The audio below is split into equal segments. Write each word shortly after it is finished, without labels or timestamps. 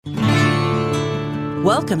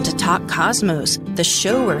Welcome to Talk Cosmos, the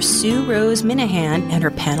show where Sue Rose Minahan and her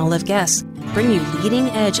panel of guests bring you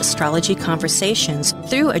leading-edge astrology conversations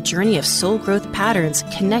through a journey of soul growth patterns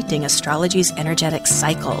connecting astrology's energetic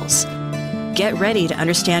cycles. Get ready to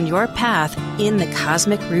understand your path in the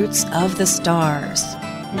cosmic roots of the stars.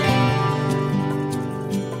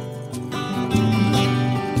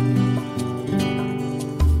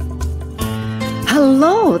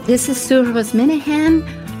 Hello, this is Sue Rose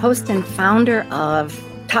Minahan, host and founder of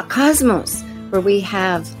Talk Cosmos, where we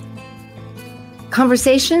have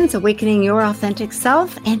conversations awakening your authentic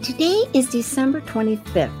self. And today is December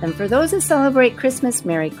 25th. And for those that celebrate Christmas,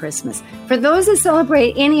 Merry Christmas. For those that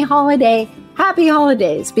celebrate any holiday, Happy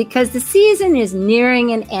Holidays, because the season is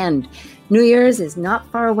nearing an end. New Year's is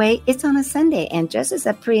not far away. It's on a Sunday. And just as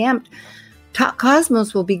a preempt, Talk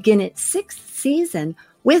Cosmos will begin its sixth season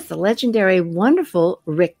with the legendary, wonderful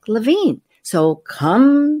Rick Levine. So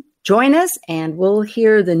come join us and we'll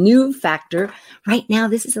hear the new factor. Right now,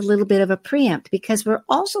 this is a little bit of a preempt because we're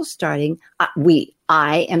also starting,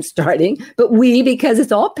 I am starting, but we, because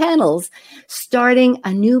it's all panels, starting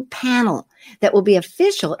a new panel that will be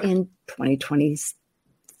official in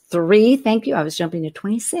 2023. Thank you. I was jumping to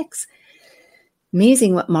 26.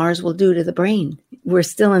 Amazing what Mars will do to the brain. We're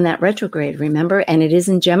still in that retrograde, remember? And it is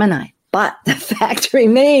in Gemini. But the fact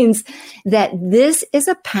remains that this is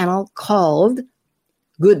a panel called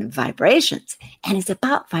Good Vibrations, and it's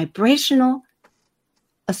about vibrational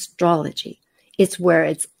astrology. It's where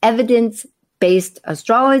it's evidence-based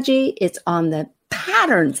astrology. It's on the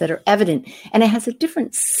patterns that are evident, and it has a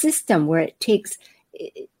different system where it takes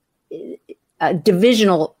a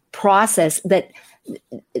divisional process that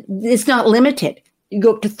it's not limited. You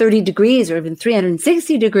go up to 30 degrees or even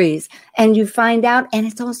 360 degrees, and you find out, and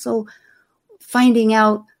it's also finding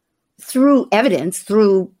out through evidence,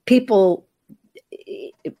 through people,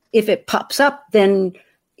 if it pops up, then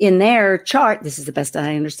in their chart, this is the best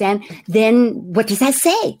I understand, then what does that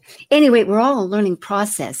say? Anyway, we're all a learning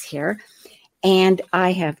process here. And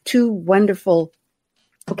I have two wonderful,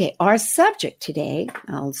 our subject today,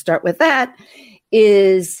 I'll start with that,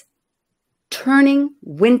 is turning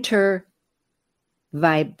winter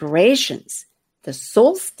vibrations, the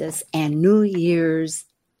solstice and New Year's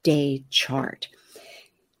Day chart.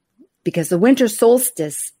 Because the winter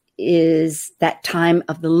solstice is that time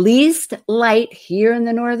of the least light here in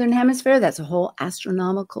the Northern Hemisphere. That's a whole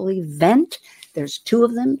astronomical event. There's two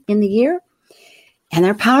of them in the year, and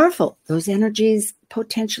they're powerful. Those energies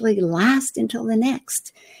potentially last until the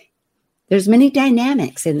next. There's many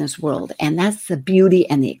dynamics in this world, and that's the beauty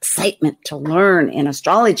and the excitement to learn in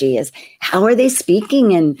astrology is how are they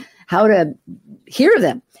speaking and how to hear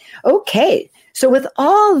them. Okay, so with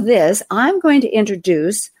all this, I'm going to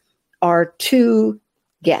introduce our two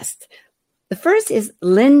guests. The first is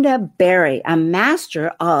Linda Berry, a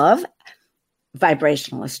master of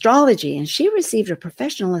vibrational astrology, and she received a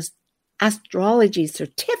professional astrology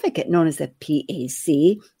certificate known as the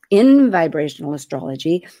PAC in vibrational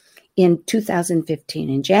astrology in 2015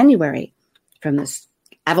 in January from the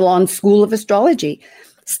Avalon School of Astrology.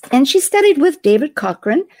 And she studied with David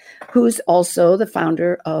Cochrane, who's also the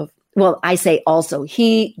founder of, I say also,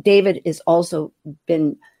 David is also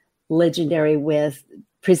been legendary with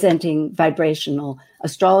presenting vibrational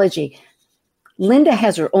astrology. Linda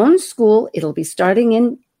has her own school. It'll be starting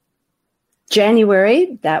in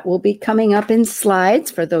January. That will be coming up in slides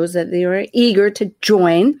for those that are eager to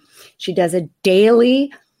join. She does a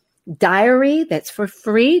daily diary that's for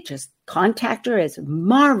free. Just contact her. It's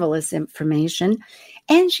marvelous information.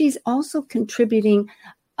 And she's also contributing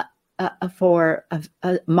for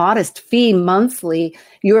a modest fee monthly,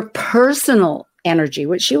 your personal energy,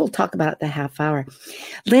 which she will talk about at the half hour.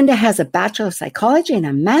 Linda has a Bachelor of Psychology and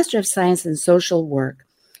a Master of Science in Social Work.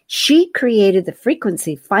 She created the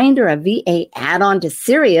Frequency Finder, a VA add-on to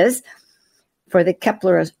Sirius for the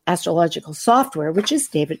Kepler astrological software, which is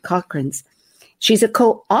David Cochrane's. She's a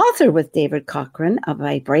co-author with David Cochrane of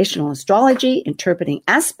Vibrational Astrology, Interpreting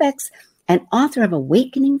Aspects, and author of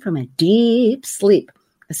Awakening from a Deep Sleep,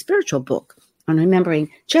 a spiritual book on remembering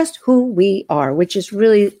just who we are, which is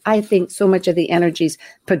really, I think, so much of the energies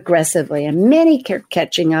progressively, and many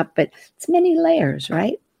catching up, but it's many layers,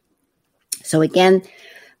 right? So again,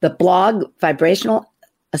 the blog, Vibrational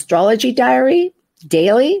Astrology Diary,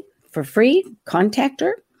 daily for free, contact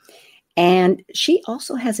her. And she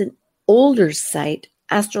also has an older site,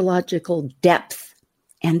 Astrological Depth,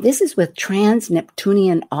 and this is with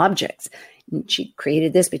trans-Neptunian objects. She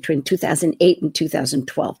created this between 2008 and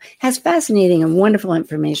 2012. Has fascinating and wonderful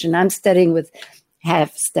information. Have studied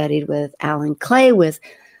with Alan Clay with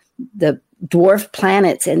the dwarf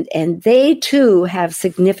planets, and they too have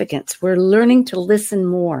significance. We're learning to listen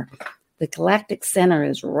more. The galactic center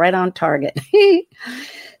is right on target.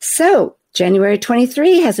 So January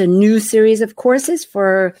 23 has a new series of courses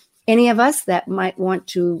for any of us that might want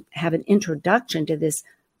to have an introduction to this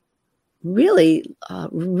really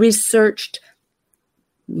researched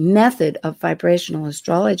method of vibrational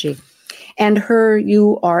astrology. And her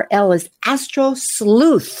URL is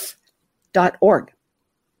astrosleuth.org.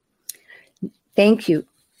 Thank you.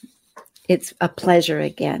 It's a pleasure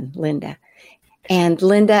again, Linda. And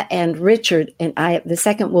Linda and Richard and I, the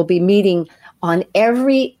second, will be meeting on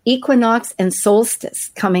every equinox and solstice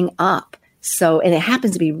coming up. So, and it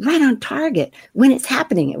happens to be right on target when it's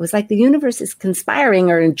happening. It was like the universe is conspiring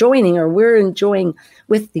or joining, or we're enjoying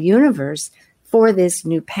with the universe for this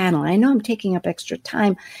new panel. I know I'm taking up extra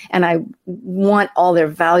time and I want all their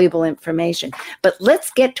valuable information, but let's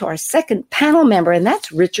get to our second panel member, and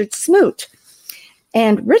that's Richard Smoot.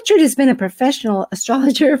 And Richard has been a professional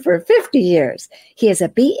astrologer for 50 years. He has a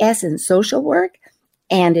BS in social work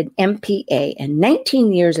and an MPA and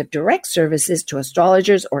 19 years of direct services to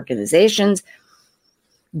astrologers, organizations,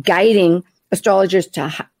 guiding astrologers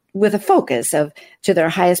with a focus to their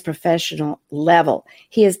highest professional level.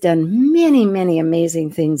 He has done many, many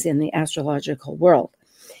amazing things in the astrological world.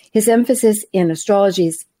 His emphasis in astrology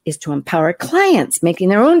is to empower clients making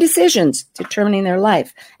their own decisions, determining their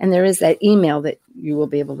life. And there is that email that you will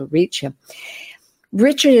be able to reach him.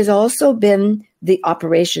 Richard has also been the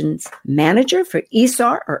operations manager for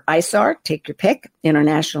ISAR, or ISAR, take your pick,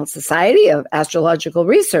 International Society of Astrological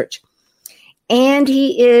Research. And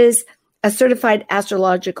he is a certified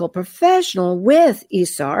astrological professional with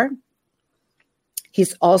ISAR.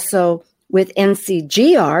 He's also with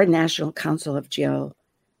NCGR, National Council of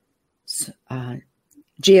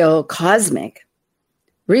Geocosmic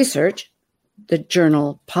Research, the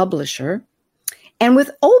journal publisher, and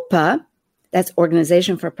with OPA, that's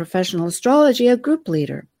Organization for Professional Astrology, a group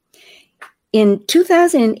leader. In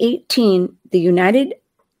 2018, the United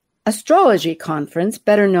Astrology Conference,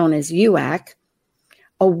 better known as UAC,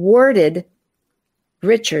 awarded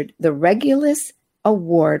Richard the Regulus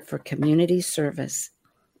Award for Community Service.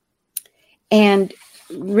 And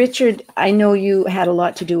Richard, I know you had a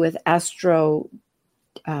lot to do with astro.com,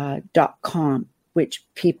 which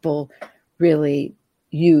people really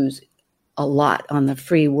use a lot on the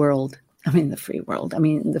free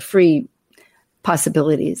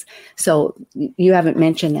possibilities. So you haven't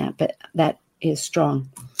mentioned that, but that is strong.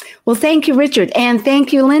 Well, thank you, Richard. And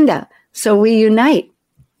thank you, Linda. So we unite.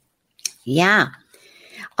 Yeah.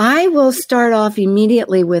 I will start off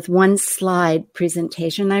immediately with one slide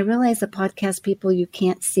presentation. I realize the podcast people, you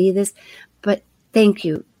can't see this, but thank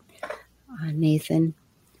you, Nathan.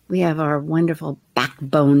 We have our wonderful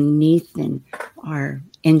backbone, Nathan, our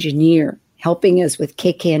engineer, helping us with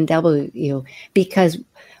KKNW, because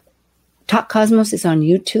Talk Cosmos is on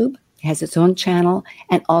YouTube, has its own channel,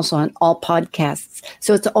 and also on all podcasts.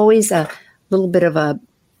 So it's always a little bit of a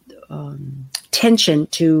tension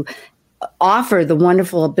to offer the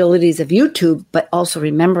wonderful abilities of YouTube, but also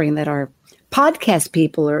remembering that our podcast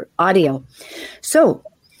people are audio. So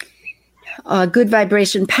good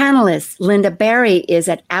vibration panelists, Linda Barry is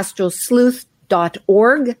at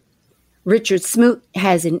astrosleuth.org. Richard Smoot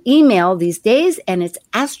has an email these days, and it's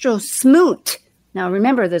astrosmoot. Now,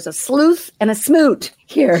 remember, there's a sleuth and a smoot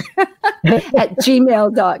here at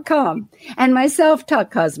gmail.com, and myself,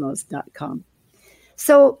 talkcosmos.com.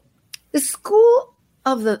 So the School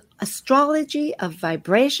of the Astrology of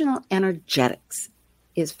Vibrational Energetics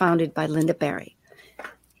is founded by Linda Barry.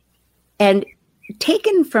 And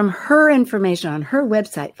taken from her information on her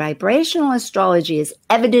website, vibrational astrology is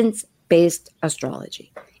evidence-based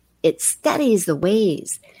astrology. It studies the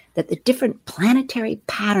ways that the different planetary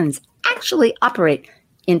patterns actually operate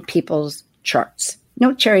in people's charts.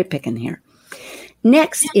 No cherry picking here.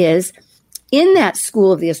 Next is, in that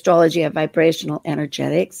School of the Astrology of Vibrational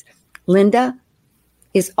Energetics, Linda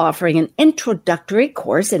is offering an introductory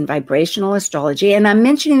course in vibrational astrology. And I'm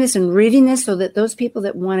mentioning this and reading this so that those people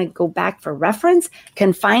that want to go back for reference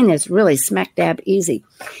can find this really smack dab easy.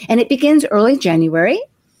 And it begins early January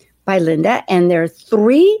by Linda, and there are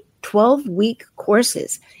 3 12-week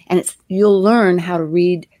courses, and you'll learn how to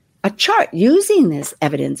read a chart using this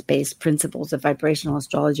evidence-based principles of vibrational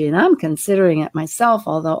astrology. And I'm considering it myself,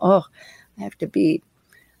 although, I have to be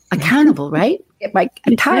accountable, right? Get my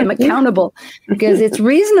time accountable, because it's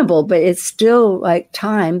reasonable, but it's still like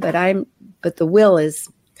time, but the will is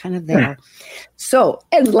kind of there. So,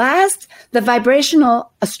 and last, the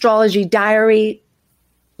Vibrational Astrology Diary,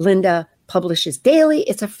 Linda publishes daily.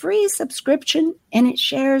 It's a free subscription, and it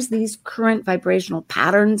shares these current vibrational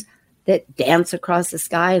patterns that dance across the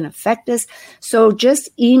sky and affect us. So just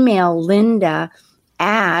email Linda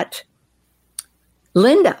at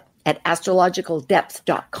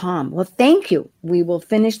astrologicaldepth.com. Well, thank you. We will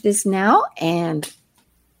finish this now, and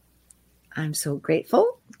I'm so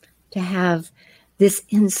grateful to have this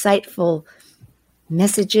insightful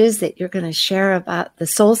messages that you're going to share about the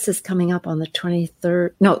solstice coming up on the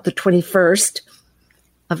 21st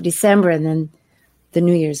of December, and then the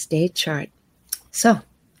New Year's Day chart. So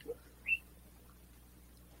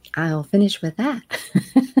I'll finish with that.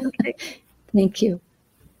 Okay. Thank you.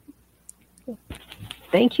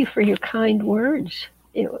 Thank you for your kind words.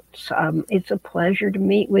 It's a pleasure to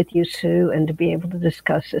meet with you, Sue, and to be able to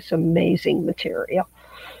discuss this amazing material.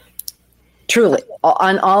 Truly,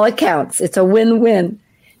 on all accounts, it's a win-win.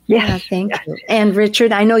 Yes. Yeah, thank you. And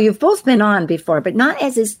Richard, I know you've both been on before, but not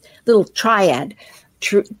as this little triad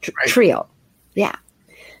trio. Yeah.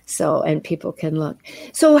 So, and people can look.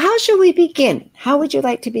 So how should we begin? How would you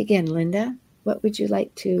like to begin, Linda? What would you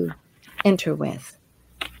like to enter with?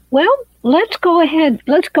 Well, let's go ahead.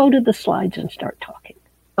 Let's go to the slides and start talking.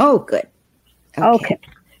 Oh, good. Okay.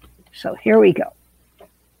 So here we go.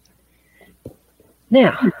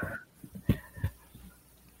 Now,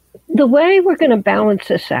 the way we're going to balance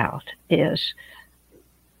this out is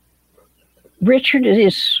Richard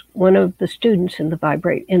is one of the students in my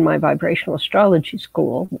vibrational astrology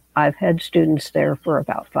school. I've had students there for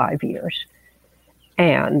about 5 years.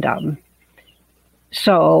 And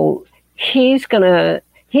so he's going to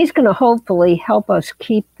hopefully help us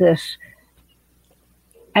keep this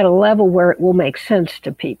at a level where it will make sense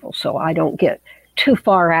to people, so I don't get too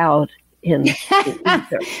far out in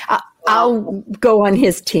I'll go on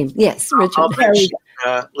his team. Yes, Richard.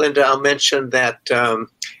 Linda, I'll mention that, I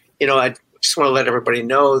just want to let everybody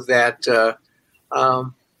know that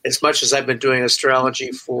as much as I've been doing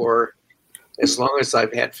astrology for as long as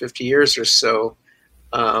I've had 50 years or so,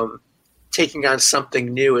 taking on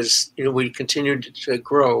something new is, we continue to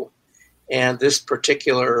grow. And this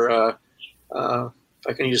particular, if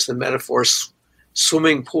I can use the metaphor,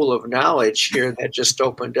 swimming pool of knowledge here that just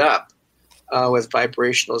opened up with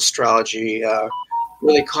vibrational astrology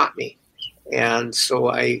really caught me. And so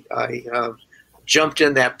I jumped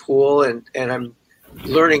in that pool, and I'm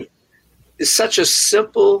learning. It's such a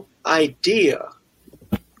simple idea,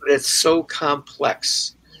 but it's so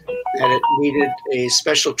complex that it needed a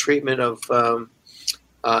special treatment of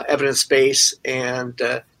evidence base, and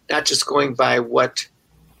not just going by what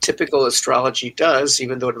typical astrology does,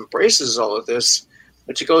 even though it embraces all of this,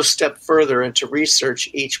 but to go a step further and to research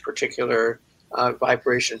each particular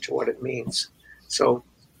vibration to what it means. So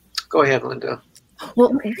go ahead, Linda.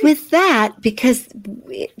 Well, with that, because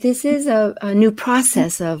this is a new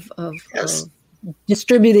process of Yes.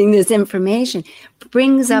 distributing this information,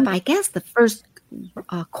 brings up, I guess, the first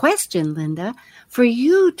question, Linda, for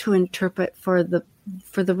you to interpret for the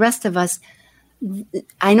rest of us.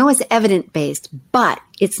 I know it's evidence-based, but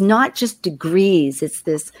it's not just degrees. It's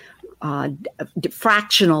this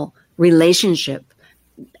fractional relationship.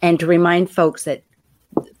 And to remind folks that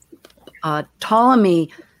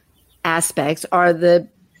Ptolemy aspects are that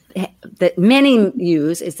many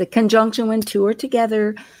use is the conjunction when two are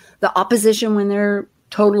together, the opposition when they're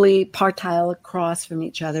totally partile across from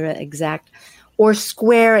each other at exact, or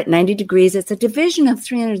square at 90 degrees. It's a division of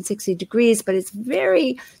 360 degrees, but it's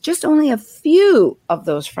just only a few of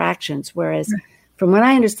those fractions. Whereas from what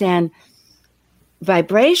I understand,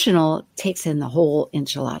 vibrational takes in the whole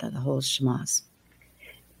enchilada, the whole shamas.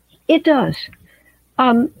 It does.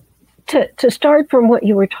 To start from what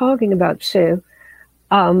you were talking about, Sue,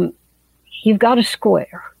 you've got a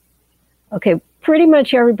square. Okay, pretty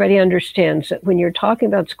much everybody understands that when you're talking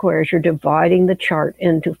about squares, you're dividing the chart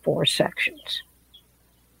into 4 sections.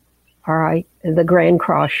 All right, and the Grand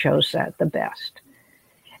Cross shows that the best.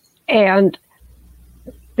 And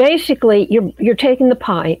basically, you're taking the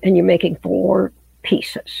pie and you're making 4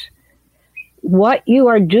 pieces. What you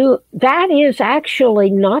are doing, that is actually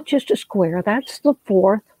not just a square, that's the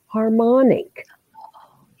 4th harmonic.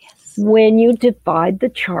 Yes. When you divide the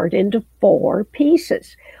chart into 4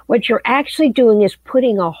 pieces, what you're actually doing is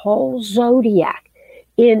putting a whole zodiac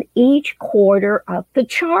in each quarter of the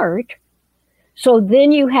chart. So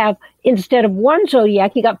then you have, instead of 1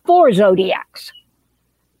 zodiac, you got 4 zodiacs.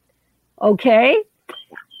 Okay?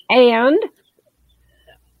 And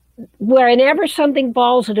whenever something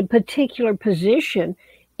falls at a particular position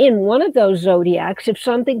in one of those zodiacs, if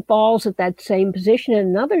something falls at that same position in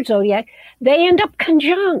another zodiac, they end up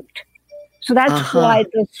conjunct. So that's why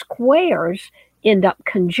the squares end up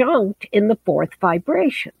conjunct in the 4th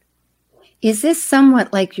vibration. Is this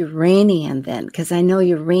somewhat like Uranian then? Because I know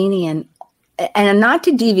Uranian, and not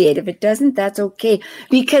to deviate, if it doesn't, that's okay.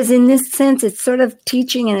 Because in this sense, it's sort of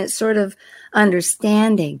teaching and it's sort of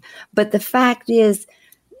understanding. But the fact is,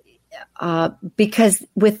 because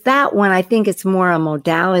with that one, I think it's more on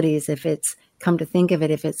modalities. If it's, come to think of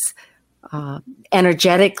it, if it's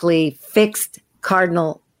energetically fixed,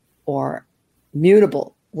 cardinal, or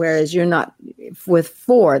mutable, whereas you're not, with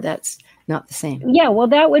 4, that's not the same. Yeah, well,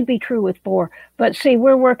 that would be true with 4. But see,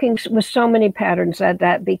 we're working with so many patterns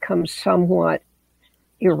that becomes somewhat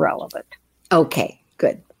irrelevant. Okay,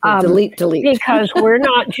 good. Delete. Because we're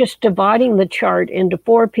not just dividing the chart into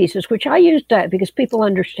 4 pieces, which I use that because people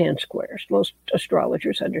understand squares. Most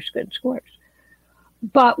astrologers understand squares.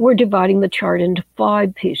 But we're dividing the chart into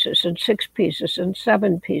 5 pieces and 6 pieces and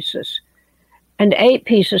 7 pieces and 8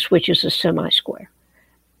 pieces, which is a semi-square.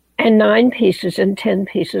 And 9 pieces and 10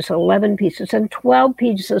 pieces, 11 pieces and 12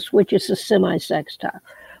 pieces, which is a semi-sextile.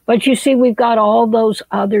 But you see, we've got all those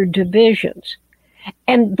other divisions.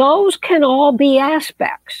 And those can all be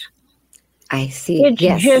aspects. I see.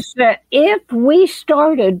 It's just that if we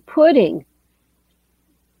started putting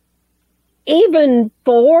even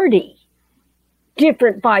 40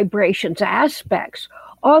 different vibrations, aspects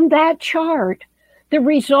on that chart, the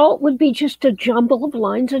result would be just a jumble of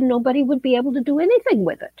lines and nobody would be able to do anything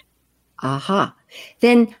with it. Aha.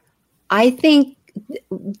 Then I think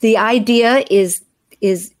the idea is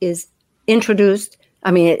introduced.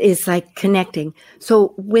 I mean, it's like connecting.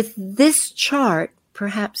 So with this chart,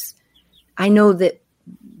 perhaps I know that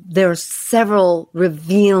there are several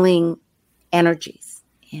revealing energies.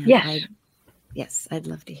 And Yes. I'd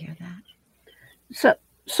love to hear that.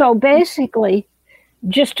 So basically,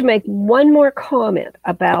 just to make one more comment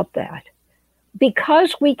about that,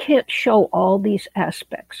 because we can't show all these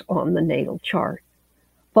aspects on the natal chart,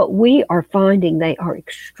 but we are finding they are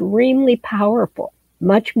extremely powerful,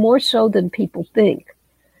 much more so than people think.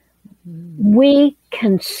 We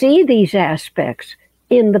can see these aspects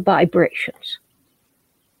in the vibrations.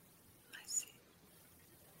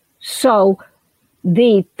 So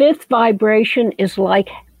the 5th vibration is like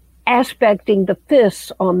aspecting the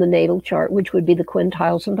 5ths on the natal chart, which would be the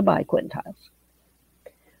quintiles and the biquintiles.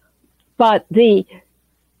 But the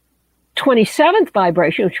 27th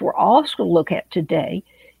vibration, which we'll also look at today,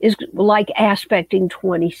 is like aspecting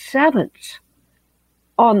 27ths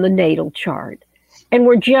on the natal chart. And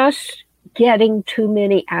we're just getting too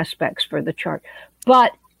many aspects for the chart.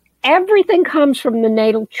 But everything comes from the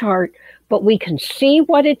natal chart, but we can see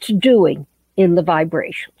what it's doing in the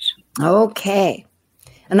vibrations. Okay.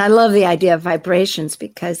 And I love the idea of vibrations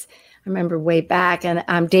because I remember way back, and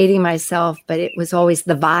I'm dating myself, but it was always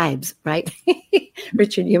the vibes, right?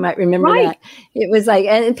 Richard, you might remember that. It was like,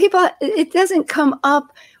 and people, it doesn't come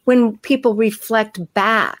up when people reflect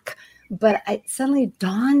back, but it suddenly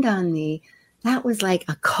dawned on me, that was like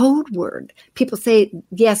a code word. People say,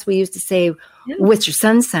 yes, we used to say, what's your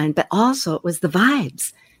sun sign? But also it was the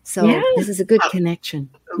vibes. So this is a good connection.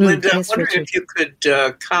 Linda, I wonder if you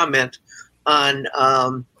could comment on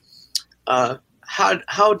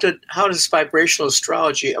how does vibrational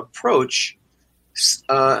astrology approach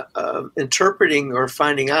interpreting or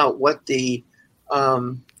finding out what the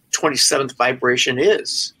 27th vibration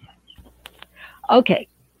is? Okay.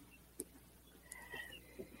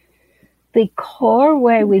 The core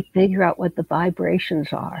way we figure out what the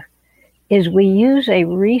vibrations are is we use a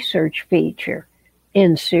research feature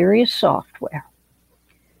in Sirius software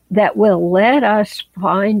that will let us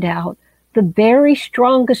find out the very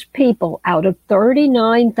strongest people out of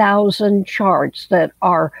 39,000 charts that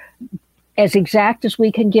are as exact as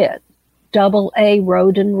we can get, AA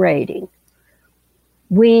Rodin rating.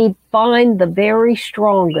 We find the very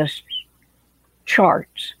strongest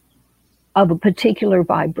charts of a particular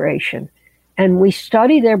vibration, and we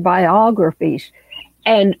study their biographies.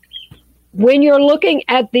 And when you're looking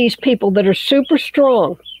at these people that are super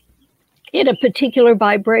strong in a particular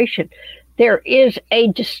vibration, there is a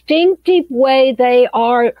distinctive way they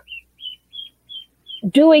are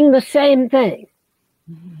doing the same thing.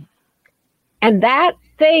 Mm-hmm. And that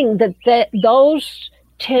thing that those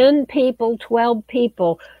 10 people, 12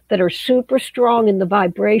 people that are super strong in the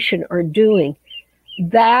vibration are doing,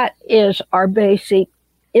 that is our basic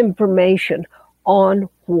information on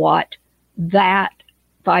what that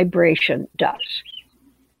vibration does.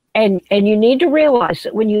 And you need to realize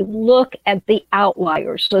that when you look at the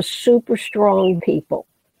outliers, the super strong people,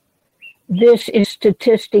 this is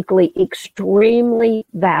statistically extremely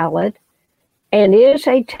valid and is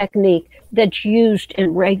a technique that's used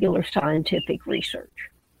in regular scientific research.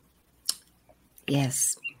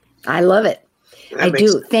 Yes, I love it. I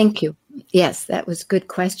do. Thank you. Yes, that was good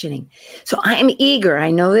questioning. So I'm eager.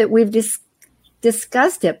 I know that we've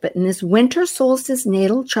discussed it, but in this winter solstice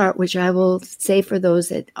natal chart, which I will say for those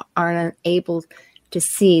that aren't able to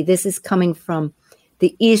see, this is coming from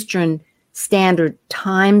the Eastern Standard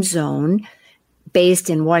Time Zone based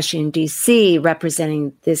in Washington, D.C.,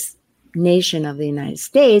 representing this nation of the United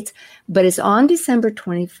States, but it's on December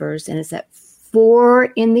 21st, and it's at 4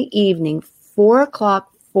 in the evening, 4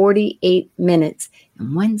 o'clock, 48 minutes,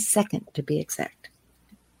 and 1 second to be exact.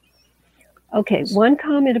 Okay, one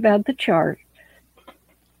comment about the chart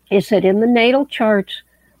is that in the natal charts,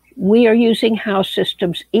 we are using house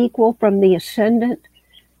systems equal from the ascendant.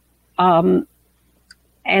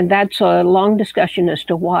 And that's a long discussion as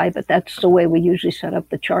to why, but that's the way we usually set up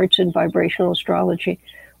the charts in vibrational astrology.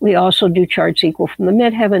 We also do charts equal from the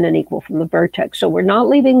midheaven and equal from the vertex. So we're not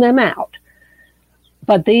leaving them out.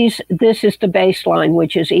 But this is the baseline,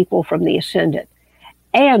 which is equal from the ascendant.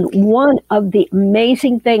 And one of the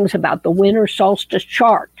amazing things about the winter solstice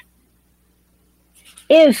chart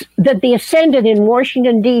is that the ascendant in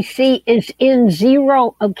Washington, D.C. is in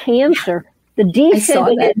 0 of Cancer. The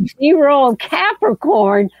descendant is 0 of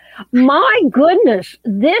Capricorn. My goodness,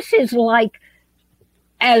 this is like,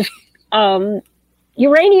 as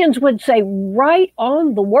Uranians would say, right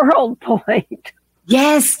on the world point.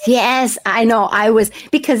 Yes, I know.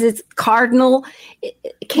 Because it's cardinal.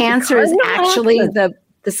 Cancer is actually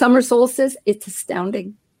the summer solstice. It's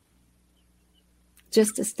astounding.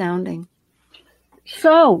 Just astounding.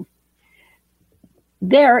 So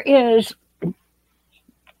there is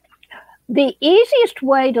the easiest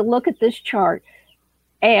way to look at this chart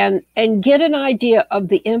and get an idea of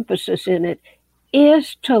the emphasis in it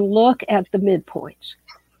is to look at the midpoints.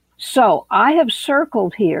 So I have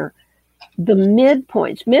circled here the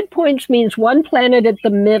midpoints. Midpoints means one planet at the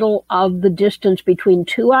middle of the distance between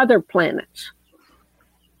two other planets.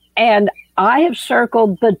 And I have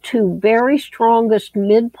circled the two very strongest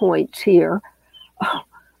midpoints here,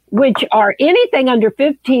 which are anything under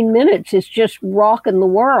 15 minutes is just rocking the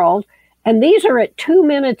world. And these are at 2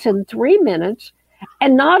 minutes and 3 minutes.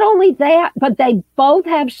 And not only that, but they both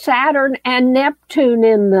have Saturn and Neptune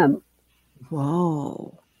in them.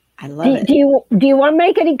 Whoa. I love it. Do you want to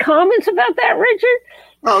make any comments about that, Richard?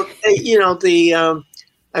 Well,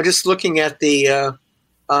 I'm just looking at the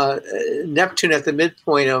Neptune at the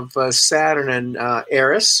midpoint of Saturn and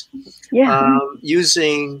Eris. Yeah.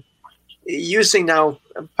 Using now,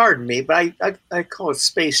 pardon me, but I call it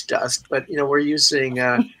space dust, but we're using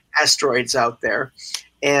asteroids out there,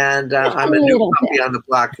 and I'm a new puppy on the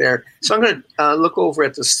block there. So I'm going to look over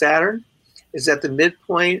at the Saturn. Is at the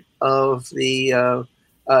midpoint of the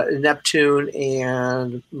Neptune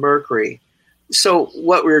and Mercury. So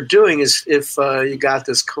what we're doing is, if you got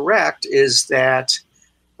this correct, is that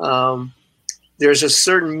there's a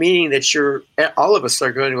certain meaning that all of us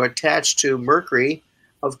are going to attach to Mercury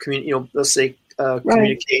of let's say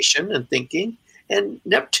communication and thinking, and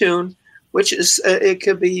Neptune, which is it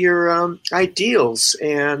could be your ideals,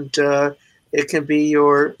 and it can be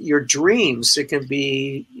your dreams, it can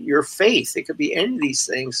be your faith, it could be any of these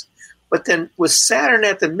things. But then with Saturn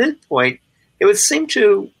at the midpoint, it would seem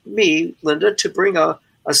to me, Linda, to bring a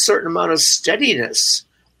certain amount of steadiness,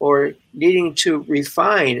 or needing to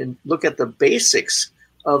refine and look at the basics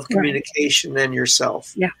of communication and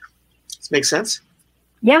yourself. Yeah. Does this make sense?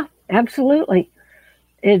 Yeah, absolutely.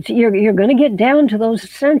 You're going to get down to those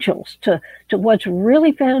essentials, to what's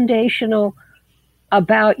really foundational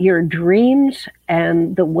about your dreams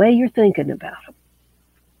and the way you're thinking about them.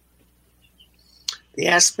 The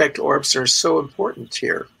aspect orbs are so important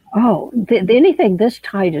here. Oh, anything this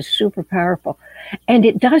tight is super powerful. And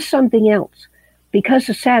it does something else. Because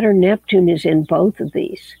the Saturn-Neptune is in both of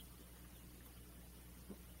these,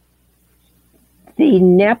 the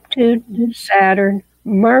Neptune, Saturn,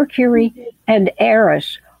 Mercury, and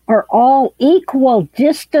Eris are all equal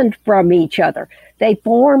distant from each other. They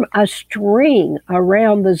form a string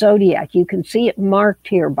around the zodiac. You can see it marked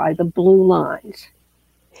here by the blue lines.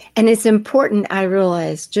 And it's important, I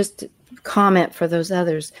realize, just to comment for those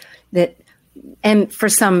others, that, and for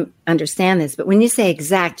some understand this, but when you say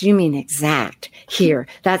exact, you mean exact here.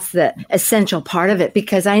 That's the essential part of it,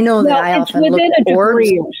 because I know that I often look at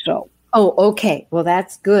orbs. Or so. Oh, okay. Well,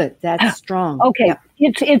 that's good. That's strong. Okay.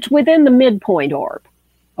 Yeah. It's within the midpoint orb.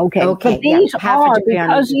 Okay. But these are,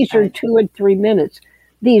 because these are 2 and 3 minutes,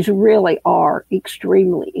 these really are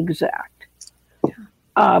extremely exact.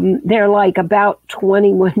 They're like about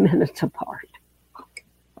 21 minutes apart.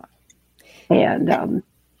 And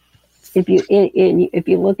if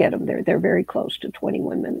you look at them, they're very close to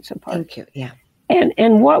 21 minutes apart. Thank you. Yeah.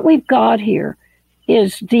 And what we've got here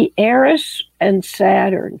is the Eris and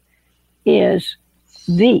Saturn is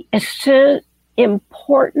the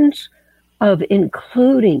importance of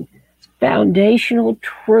including foundational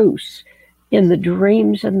truths in the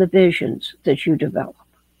dreams and the visions that you develop.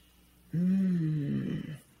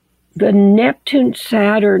 The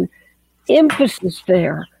Neptune-Saturn emphasis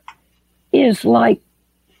there is like,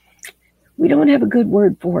 we don't have a good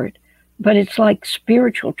word for it, but it's like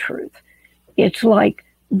spiritual truth. It's like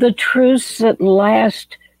the truths that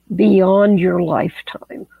last beyond your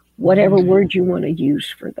lifetime, whatever word you want to use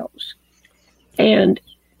for those. And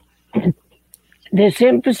this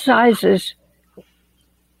emphasizes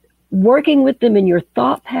working with them in your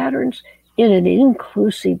thought patterns in an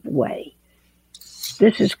inclusive way.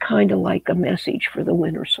 This is kind of like a message for the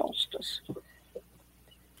winter solstice.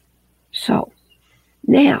 So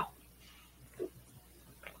now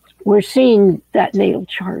we're seeing that natal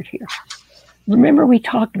chart here. Remember, we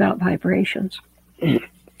talked about vibrations.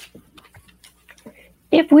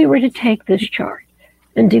 If we were to take this chart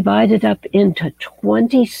and divide it up into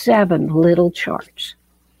 27 little charts,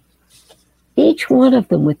 each one of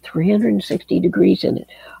them with 360 degrees in it,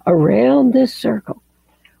 around this circle,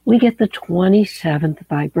 we get the 27th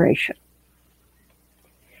vibration.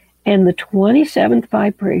 And the 27th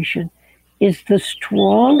vibration is the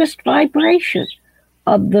strongest vibration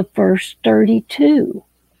of the first 32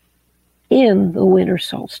 in the winter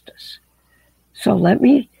solstice. So let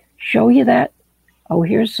me show you that. Oh,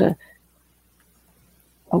 here's a,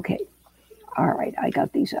 okay. All right, I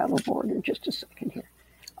got these out of order. Just a second here.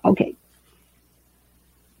 Okay.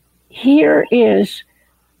 Here is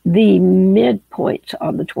the midpoints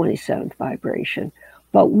on the 27th vibration.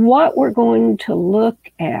 But what we're going to look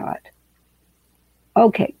at,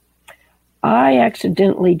 okay, I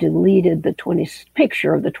accidentally deleted the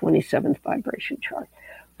picture of the 27th vibration chart,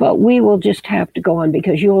 but we will just have to go on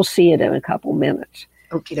because you'll see it in a couple minutes.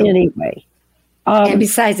 Okay. Anyway. And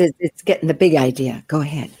besides, it's getting the big idea. Go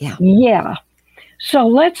ahead. Yeah. Yeah. So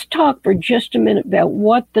let's talk for just a minute about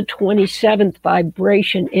what the 27th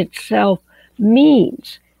vibration itself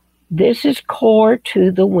means. This is core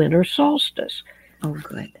to the winter solstice. Oh,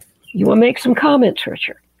 good. You want to make some comments,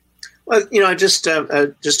 Richard? Well, just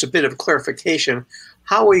a bit of clarification.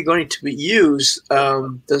 How are we going to use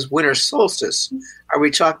this winter solstice? Are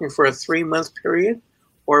we talking for a 3-month period?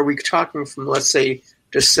 Or are we talking from, let's say,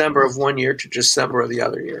 December of one year to December of the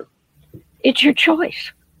other year? It's your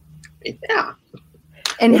choice. Yeah.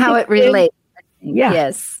 And how it relates. Yeah.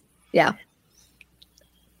 Yes. Yeah.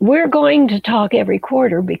 We're going to talk every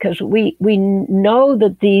quarter because we know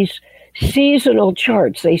that these seasonal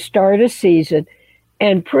charts, they start a season,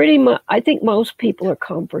 and pretty much, I think most people are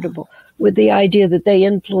comfortable with the idea that they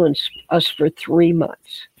influence us for 3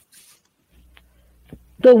 months.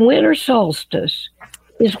 The winter solstice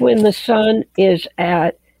is when the sun is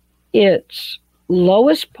at its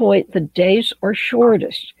lowest point, the days are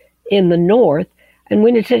shortest in the north, and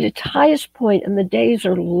when it's at its highest point and the days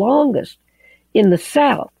are longest in the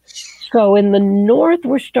south. So in the north,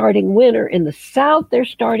 we're starting winter. In the south, they're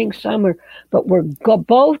starting summer, but we're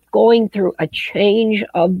both going through a change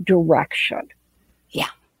of direction. Yeah.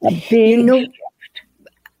 A big shift.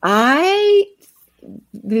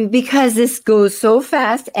 Because this goes so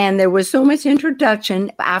fast and there was so much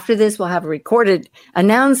introduction, after this we'll have recorded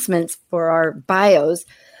announcements for our bios,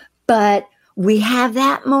 but we have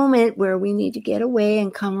that moment where we need to get away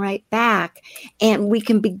and come right back. And we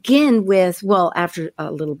can begin with, well, after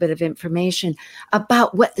a little bit of information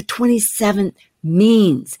about what the 27th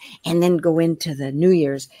means, and then go into the New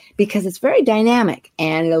Year's, because it's very dynamic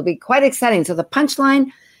and it'll be quite exciting. So the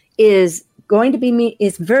punchline is going to be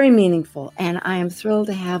is very meaningful. And I am thrilled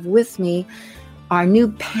to have with me our new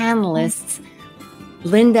panelists,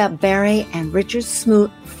 Linda Barry and Richard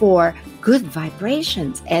Smoot, for Good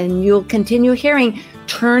Vibrations. And you'll continue hearing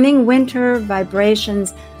Turning Winter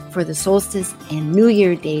Vibrations for the Solstice and New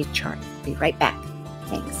Year Day chart. Be right back.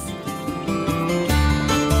 Thanks.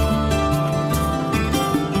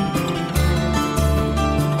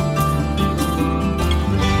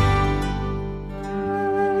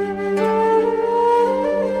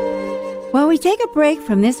 While we take a break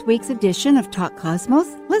from this week's edition of Talk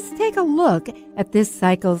Cosmos, let's take a look at this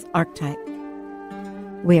cycle's archetype.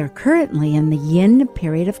 We are currently in the yin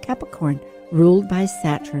period of Capricorn, ruled by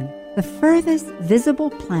Saturn, the furthest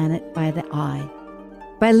visible planet by the eye.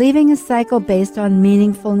 By leaving a cycle based on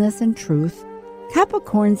meaningfulness and truth,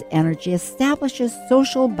 Capricorn's energy establishes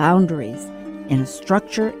social boundaries in a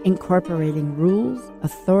structure incorporating rules,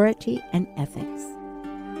 authority, and ethics.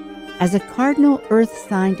 As a cardinal earth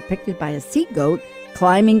sign depicted by a sea goat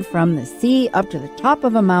climbing from the sea up to the top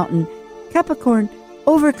of a mountain, Capricorn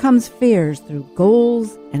overcomes fears through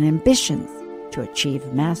goals and ambitions to achieve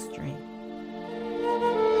mastery.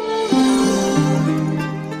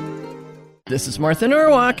 This is Martha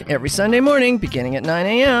Norwalk, every Sunday morning beginning at 9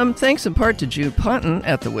 a.m. Thanks in part to Jude Ponton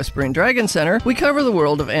at the Whispering Dragon Center, we cover the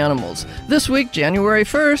world of animals. This week, January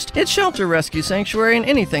 1st, it's Shelter Rescue Sanctuary and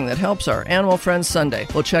anything that helps our Animal Friends Sunday.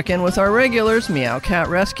 We'll check in with our regulars, Meow Cat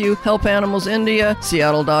Rescue, Help Animals India,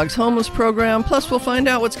 Seattle Dogs Homeless Program, plus we'll find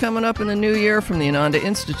out what's coming up in the new year from the Ananda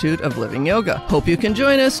Institute of Living Yoga. Hope you can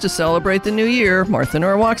join us to celebrate the new year. Martha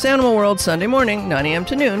Norwalk's Animal World, Sunday morning, 9 a.m.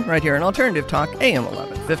 to noon, right here on Alternative Talk, AM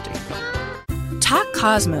 1150. Talk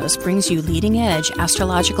Cosmos brings you leading-edge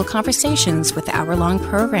astrological conversations with hour-long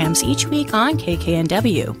programs each week on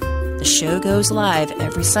KKNW. The show goes live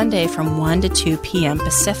every Sunday from 1 to 2 p.m.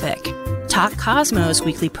 Pacific. Talk Cosmos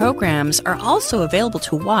weekly programs are also available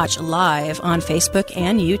to watch live on Facebook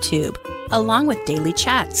and YouTube, along with daily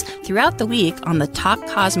chats throughout the week on the Talk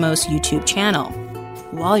Cosmos YouTube channel.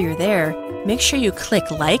 While you're there, make sure you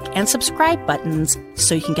click like and subscribe buttons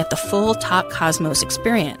so you can get the full Talk Cosmos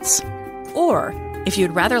experience. Or, if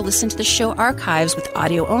you'd rather listen to the show archives with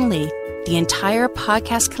audio only, the entire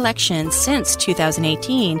podcast collection since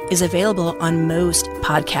 2018 is available on most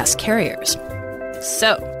podcast carriers.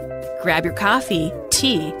 So, grab your coffee,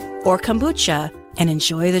 tea, or kombucha and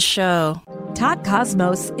enjoy the show. Talk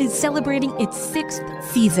Cosmos is celebrating its 6th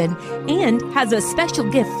season and has a special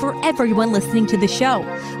gift for everyone listening to the show.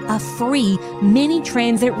 A free mini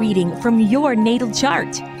transit reading from your natal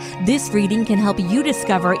chart. This reading can help you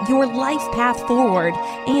discover your life path forward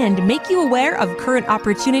and make you aware of current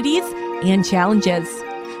opportunities and challenges.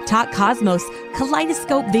 Talk Cosmos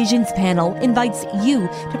Kaleidoscope Visions panel invites you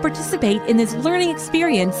to participate in this learning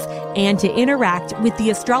experience and to interact with the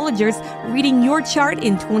astrologers reading your chart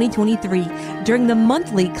in 2023 during the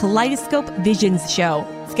monthly Kaleidoscope Visions show.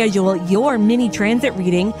 Schedule your mini transit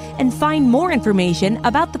reading and find more information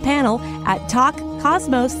about the panel at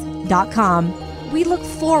talkcosmos.com. We look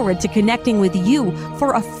forward to connecting with you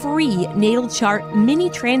for a free natal chart mini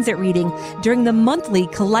transit reading during the monthly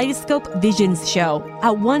Kaleidoscope Visions show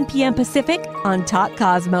at 1 p.m. Pacific on Talk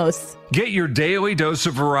Cosmos. Get your daily dose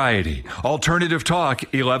of variety. Alternative Talk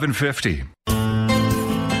 1150.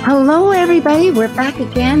 Hello, everybody. We're back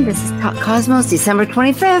again. This is Talk Cosmos, December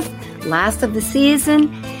 25th, last of the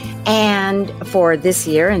season. And for this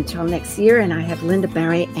year until next year, and I have Linda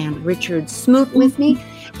Barry and Richard Smoot with me.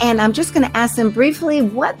 And I'm just going to ask them briefly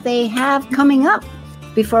what they have coming up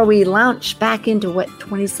before we launch back into what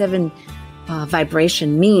 27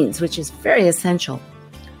 vibration means, which is very essential.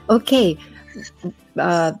 Okay,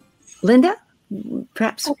 Linda,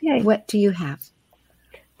 perhaps what do you have?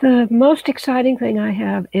 The most exciting thing I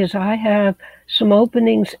have is I have some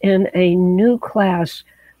openings in a new class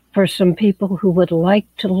for some people who would like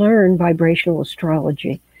to learn vibrational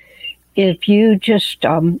astrology. If you just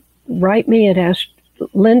write me at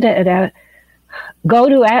Linda go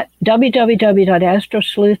to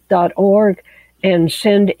www.astrosleuth.org and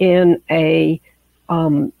send in a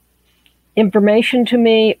information to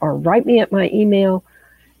me or write me at my email.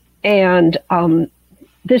 And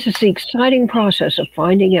this is the exciting process of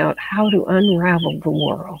finding out how to unravel the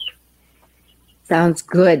world. Sounds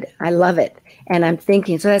good. I love it. And I'm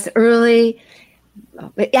thinking, so that's early.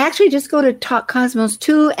 But actually, just go to Talk Cosmos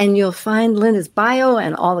 2 and you'll find Linda's bio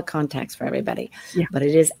and all the contacts for everybody. Yeah. But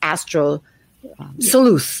it is Astro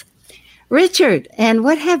Sleuth. Richard, and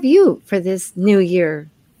what have you for this new year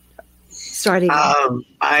starting?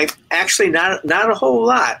 I actually not a whole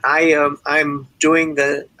lot. I'm doing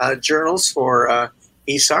the journals for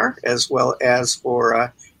ESAR as well as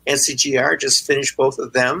for NCGR. Just finished both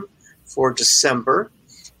of them for December,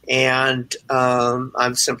 and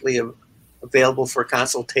I'm simply available for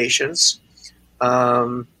consultations.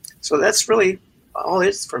 So that's really all it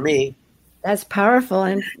is for me. That's powerful,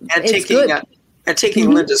 and it's taking good. And taking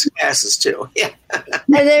Linda's classes too. Yeah.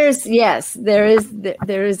 There is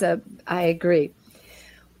I agree.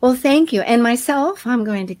 Well, thank you. And myself, I'm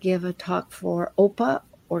going to give a talk for OPA,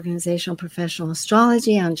 Organizational Professional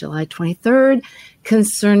Astrology, on July 23rd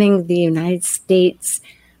concerning the United States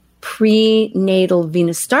prenatal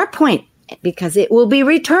Venus star point, because it will be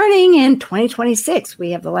returning in 2026. We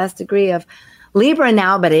have the last degree of Libra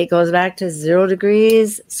now, but it goes back to 0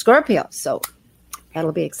 degrees Scorpio. So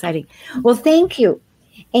that'll be exciting. Well, thank you.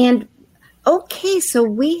 And okay, so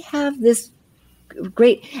we have this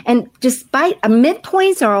great, and despite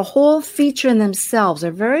midpoints are a whole feature in themselves.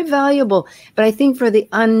 They're very valuable, but I think for the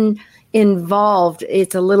uninvolved,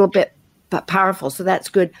 it's a little bit powerful. So that's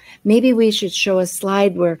good.Maybe we should show a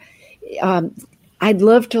slide where I'd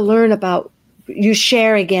love to learn about, you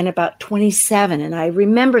share again about 27. And I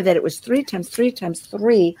remember that it was 3 times 3 times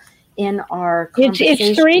 3 in our conversation.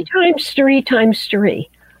 It's 3 times 3 times 3.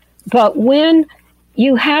 But when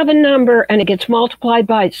you have a number and it gets multiplied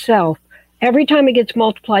by itself, every time it gets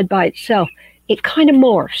multiplied by itself, it kind of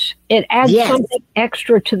morphs. It adds something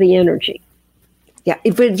extra to the energy. Yeah,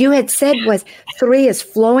 if what you had said was 3 is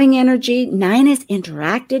flowing energy, 9 is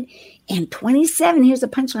interacted, and 27, here's the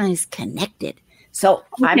punchline, is connected. So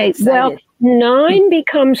I'm excited. Well, 9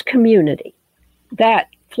 becomes community. That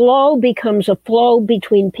flow becomes a flow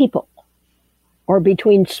between people or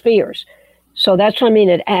between spheres. So that's what I mean,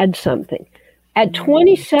 it adds something. At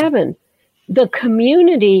 27, the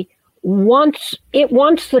community wants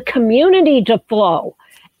the community to flow.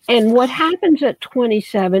 And what happens at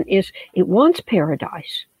 27 is it wants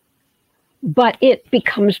paradise, but it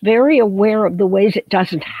becomes very aware of the ways it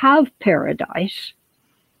doesn't have paradise.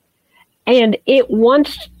 And it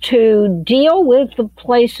wants to deal with the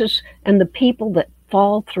places and the people that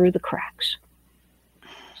fall through the cracks.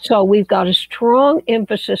 So we've got a strong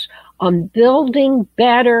emphasis on building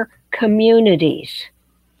better communities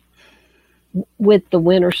with the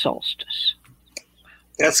winter solstice.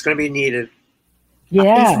 That's going to be needed.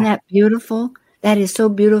 Yeah. Isn't that beautiful? That is so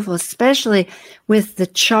beautiful, especially with the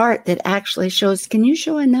chart that actually shows. Can you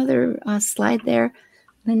show another slide there,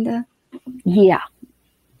 Linda? Yeah.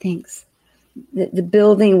 Thanks. The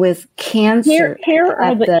building with Cancer. Here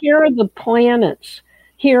are the planets.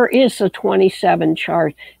 Here is the 27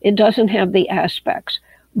 chart. It doesn't have the aspects,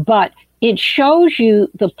 but it shows you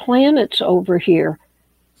the planets over here.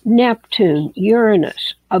 Neptune,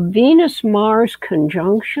 Uranus, a Venus-Mars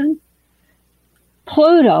conjunction,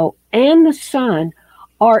 Pluto, and the Sun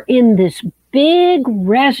are in this big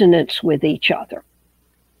resonance with each other.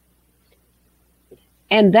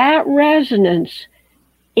 And that resonance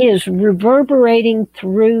is reverberating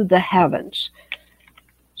through the heavens.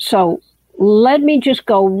 So let me just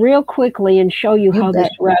go real quickly and show you how this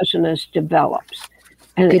resonance develops.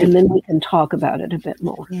 And then we can talk about it a bit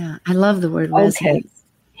more. Yeah, I love the word resonance.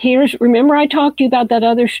 Remember I talked to you about that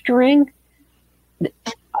other string?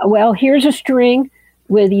 Well, here's a string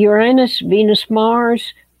with Uranus, Venus,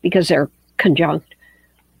 Mars, because they're conjunct,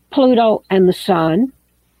 Pluto, and the Sun.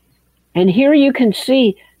 And here you can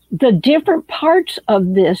see the different parts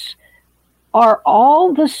of this are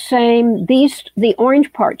all the same. The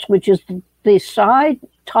orange parts, which is the side,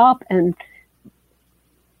 top, and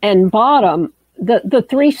bottom, the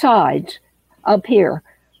 3 sides up here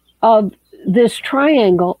of this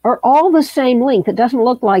triangle are all the same length. It doesn't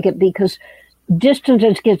look like it because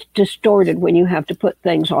distance gets distorted when you have to put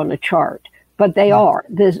things on a chart, but they are.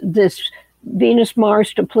 This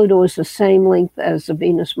Venus-Mars to Pluto is the same length as the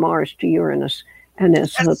Venus-Mars to Uranus and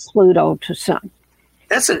as the Pluto to Sun.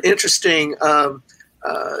 That's an interesting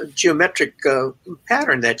geometric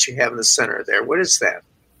pattern that you have in the center there. What is that?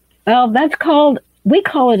 Well, we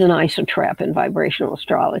call it an isotrap in vibrational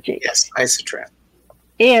astrology. Yes, isotrap.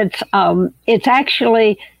 It's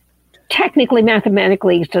actually, technically,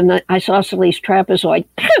 mathematically, it's an isosceles trapezoid.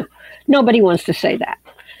 Nobody wants to say that.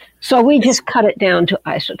 So we just cut it down to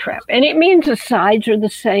isotrap. And it means the sides are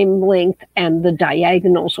the same length and the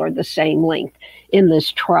diagonals are the same length in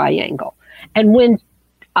this triangle. And when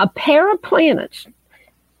a pair of planets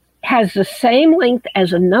has the same length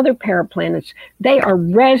as another pair of planets, they are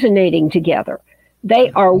resonating together.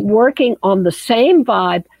 They are working on the same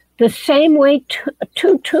vibe, the same way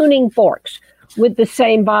two tuning forks with the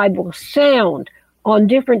same vibe will sound on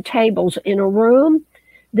different tables in a room.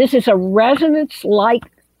 This is a resonance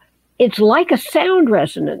it's like a sound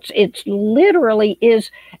resonance. It literally is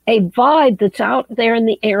a vibe that's out there in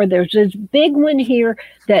the air. There's this big one here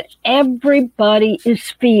that everybody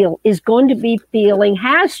is going to be feeling,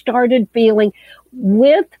 has started feeling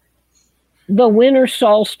with the winter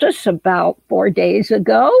solstice about 4 days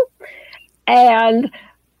ago. And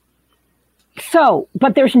so,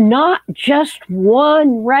 but there's not just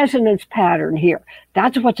one resonance pattern here.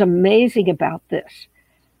 That's what's amazing about this.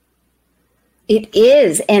 It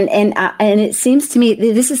is, and it seems to me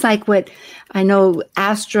this is like what I know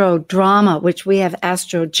Astro Drama, which we have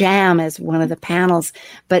Astro Jam as one of the panels,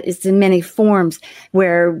 but it's in many forms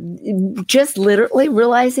where just literally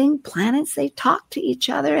realizing planets, they talk to each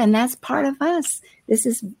other, and that's part of us. This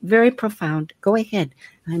is very profound. Go ahead,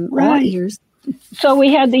 I'm all ears. So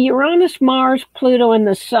we had the Uranus, Mars, Pluto, and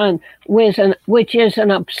the Sun, which is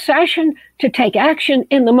an obsession to take action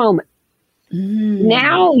in the moment.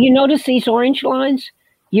 Now, you notice these orange lines?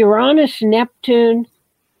 Uranus, Neptune,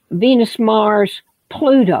 Venus, Mars,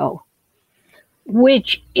 Pluto,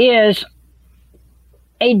 which is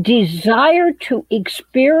a desire to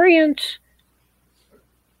experience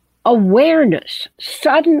awareness,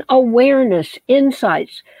 sudden awareness,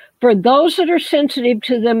 insights. For those that are sensitive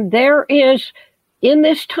to them, there is, in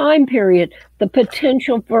this time period, the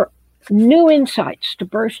potential for new insights to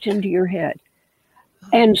burst into your head.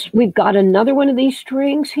 And we've got another one of these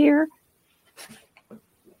strings here.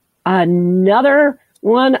 Another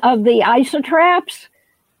one of the isotraps.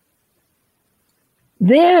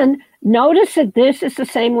 Then notice that this is the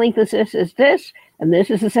same length as this is this, and this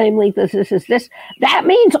is the same length as this is this. That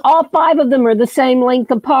means all 5 of them are the same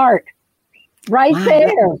length apart. Right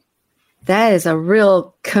there. That is a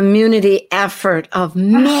real community effort of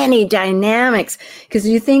many dynamics. Because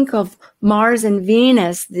you think of Mars and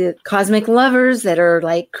Venus, the cosmic lovers that are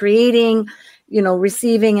like creating,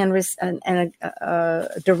 receiving and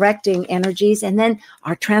directing energies. And then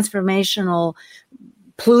our transformational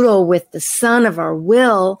Pluto with the sun of our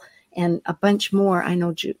will and a bunch more. I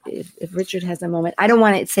know if Richard has a moment, I don't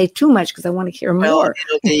want to say too much because I want to hear more.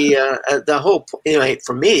 The whole,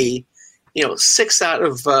 for me, 6 out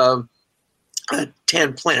of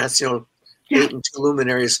 10 planets, 8 and 2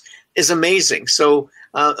 luminaries is amazing. So,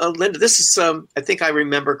 Linda, this is, I think I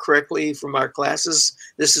remember correctly from our classes,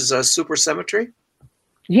 this is a supersymmetry?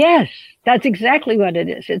 Yes, that's exactly what it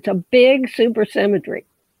is. It's a big supersymmetry.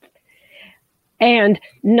 And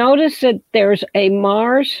notice that there's a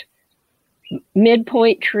Mars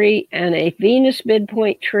midpoint tree and a Venus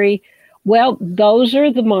midpoint tree. Well, those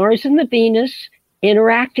are the Mars and the Venus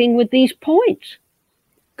interacting with these points.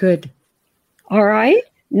 Good. All right.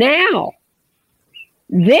 Now,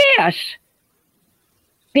 this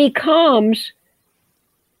becomes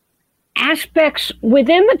aspects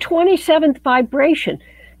within the 27th vibration.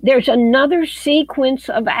 There's another sequence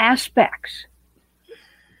of aspects.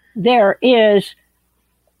 There is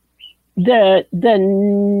the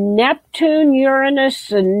Neptune,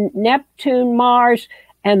 Uranus, and Neptune, Mars,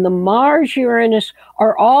 and the Mars, Uranus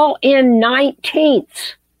are all in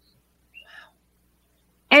 19ths.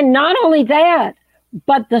 And not only that,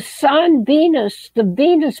 but the Sun, Venus, the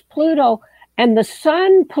Venus, Pluto, and the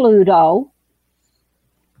Sun, Pluto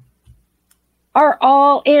are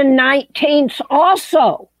all in 19ths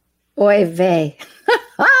also. Oy vey.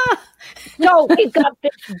 So we've got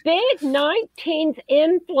this big 19th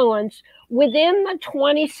influence within the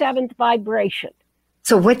 27th vibration.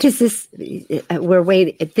 So what does this,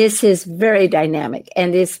 this is very dynamic.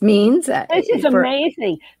 And this means... this is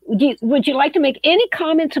amazing. Would you like to make any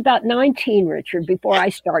comments about 19, Richard, before I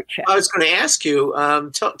start, Chad? I was going to ask you,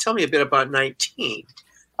 tell me a bit about 19.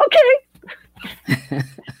 Okay.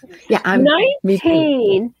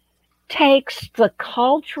 19 takes the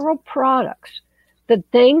cultural products, the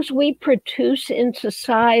things we produce in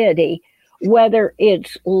society, whether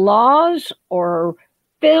it's laws or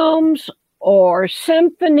films or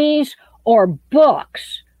symphonies or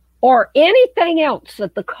books or anything else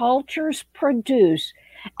that the cultures produce,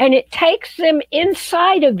 and it takes them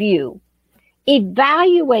inside of you,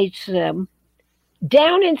 evaluates them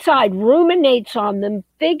down inside, ruminates on them,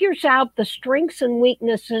 figures out the strengths and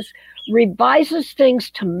weaknesses, revises things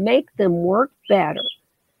to make them work better.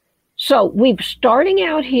 So we're starting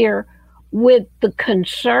out here with the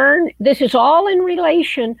concern. This is all in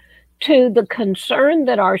relation to the concern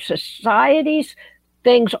that our societies,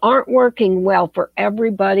 things aren't working well for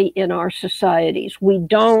everybody in our societies. We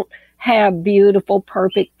don't have beautiful,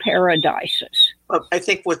 perfect paradises. Well, I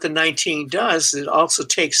think what the 19 does, it also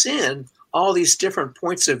takes in all these different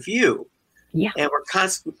points of view. Yeah. And we're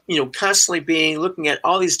constantly looking at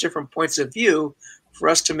all these different points of view for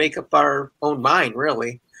us to make up our own mind,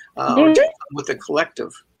 really, or with the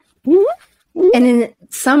collective. Mm-hmm. And in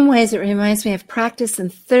some ways, it reminds me of practice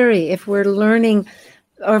and theory. If we're learning,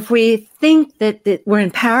 or if we think that we're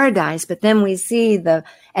in paradise, but then we see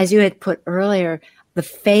as you had put earlier, the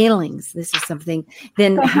failings. This is something.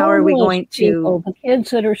 Then how are we going to? People, the kids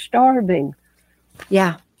that are starving.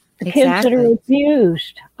 Yeah, the kids that are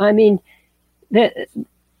abused. I mean,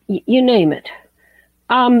 you name it.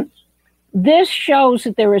 This shows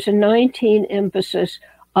that there is a 19 emphasis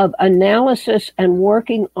of analysis and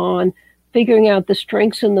working on figuring out the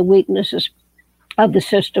strengths and the weaknesses of the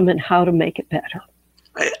system and how to make it better.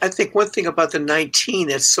 I think one thing about the 19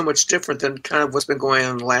 that's so much different than kind of what's been going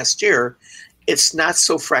on last year, it's not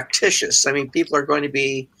so fractious. I mean, people are going to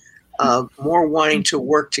be more wanting to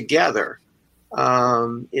work together. I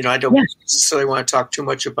don't necessarily want to talk too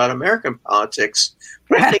much about American politics,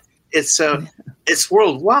 but I think it's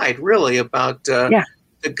worldwide, really, about the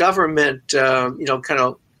government, kind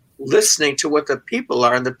of listening to what the people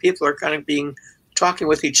are, and the people are kind of talking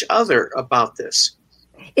with each other about this.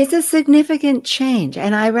 It's a significant change,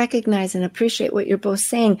 and I recognize and appreciate what you're both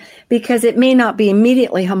saying, because it may not be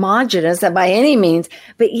immediately homogenous by any means,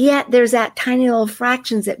 but yet there's that tiny little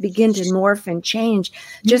fractions that begin to morph and change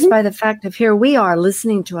just by the fact of here we are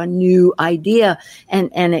listening to a new idea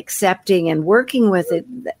and accepting and working with it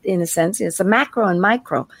in a sense. It's a macro and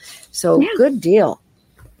micro. So good deal.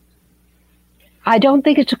 I don't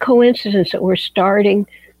think it's a coincidence that we're starting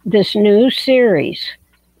this new series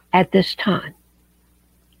at this time.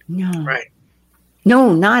 No. Right.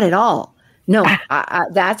 No, not at all. No,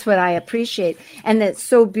 that's what I appreciate. And that's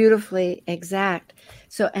so beautifully exact.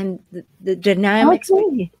 So, and the dynamics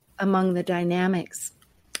among the dynamics.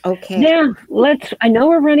 Okay. Now, I know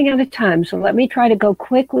we're running out of time, so let me try to go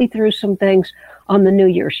quickly through some things on the New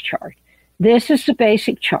Year's chart. This is the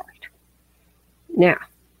basic chart. Now,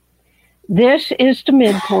 this is the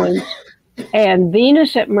midpoint, and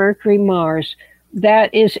Venus at Mercury, Mars,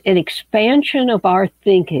 that is an expansion of our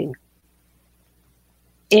thinking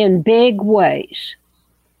in big ways.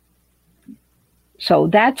 So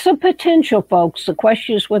that's a potential, folks. The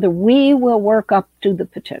question is whether we will work up to the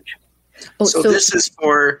potential. So this is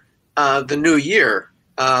for the new year.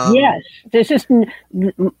 Yes, this is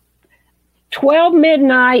 12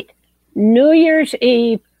 midnight, New Year's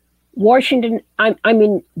Eve, Washington. I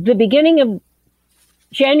mean, the beginning of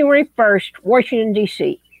January 1st, Washington,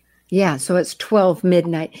 D.C. Yeah, so it's 12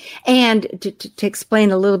 midnight. And to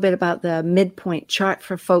explain a little bit about the midpoint chart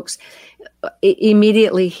for folks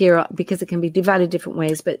immediately here, because it can be divided different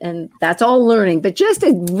ways, and that's all learning. But just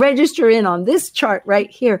to register in on this chart right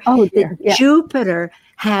here, Jupiter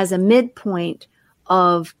has a midpoint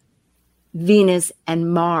of Venus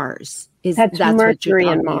and Mars. That's Mercury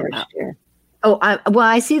and Mars. Here. Oh,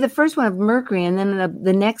 I see the first one of Mercury, and then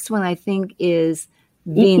the next one I think is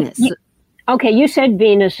Venus. Okay, you said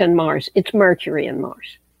Venus and Mars. It's Mercury and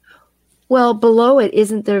Mars. Well, below it,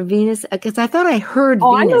 isn't there Venus? Because I thought I heard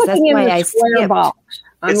Venus. That's why I skipped. Box.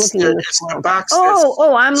 I'm looking in the square box.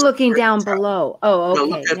 I'm looking down below.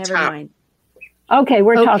 Oh, okay. Never mind. Okay,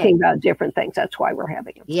 we're talking about different things. That's why we're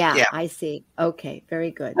having it. Yeah, I see. Okay,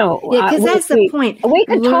 very good. Because that's the point. We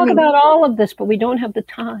could talk about all of this, but we don't have the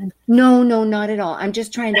time. No, not at all. I'm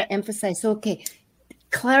just trying to emphasize. Okay,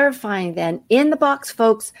 clarifying then, in the box,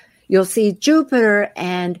 folks, you'll see Jupiter,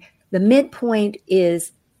 and the midpoint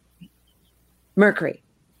is Mercury.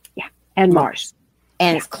 Yeah, and Mars.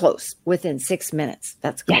 And it's close, within 6 minutes.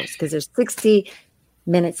 That's close, because there's 60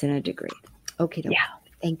 minutes in a degree. Okay,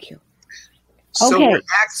 thank you.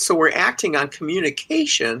 So we're acting on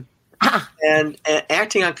communication and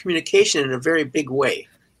acting on communication in a very big way.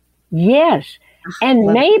 Yes, and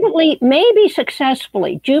maybe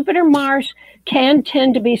successfully. Jupiter, Mars can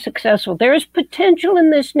tend to be successful. There is potential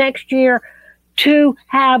in this next year to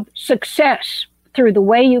have success through the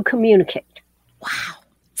way you communicate. Wow.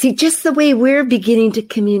 See, just the way we're beginning to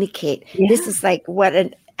communicate. Yeah. This is like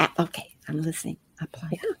okay, I'm listening. Apply.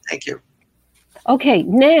 Yeah, thank you. Okay,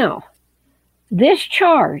 now, this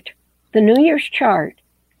chart, the New Year's chart,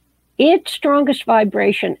 its strongest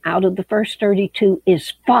vibration out of the first 32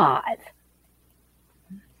 is 5.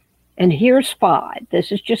 And here's 5.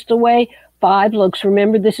 This is just the way 5 looks.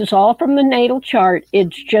 Remember, this is all from the natal chart.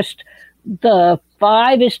 It's just the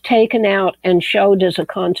 5 is taken out and showed as a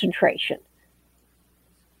concentration.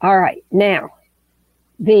 All right, now,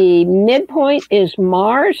 the midpoint is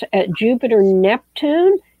Mars at Jupiter,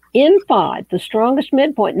 Neptune in 5, the strongest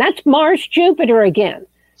midpoint. And that's Mars, Jupiter again.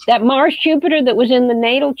 That Mars, Jupiter that was in the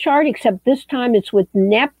natal chart, except this time it's with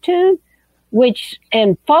Neptune,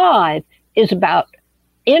 and 5 is about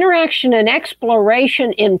interaction and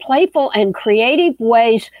exploration in playful and creative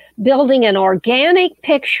ways, building an organic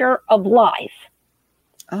picture of life.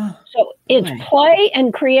 So it's play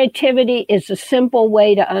and creativity is a simple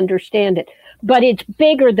way to understand it, but it's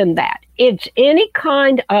bigger than that. It's any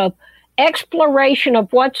kind of exploration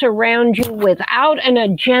of what's around you without an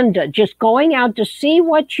agenda, just going out to see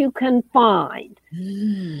what you can find.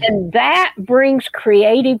 And that brings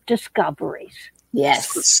creative discoveries.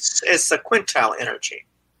 Yes. It's the quintile energy.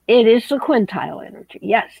 It is the quintile energy.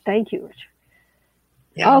 Yes, thank you, Richard.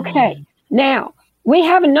 Yeah. Okay, now, we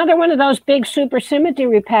have another one of those big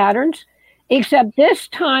supersymmetry patterns, except this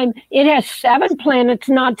time it has 7 planets,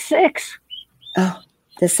 not 6. Oh,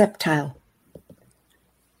 the septile.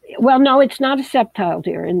 Well, no, it's not a septile,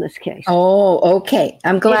 dear, in this case. Oh, okay.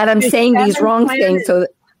 I'm glad I'm saying these wrong things so that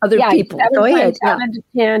other people. Go ahead. 7 to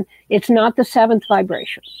 10. It's not the 7th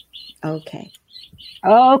vibration. Okay.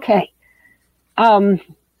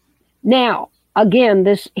 Now,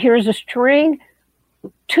 again, here's a string.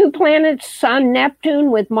 2 planets, Sun, Neptune,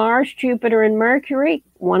 with Mars, Jupiter, and Mercury.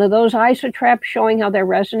 One of those isotraps showing how they're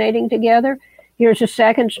resonating together. Here's a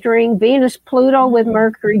second string, Venus, Pluto, with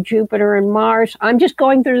Mercury, Jupiter, and Mars. I'm just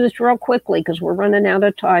going through this real quickly because we're running out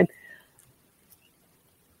of time.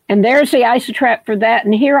 And there's the isotrap for that.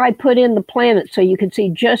 And here I put in the planets so you can see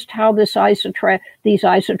just how these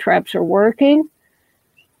isotraps are working.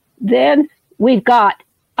 Then we've got,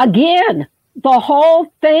 again, the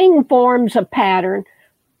whole thing forms a pattern.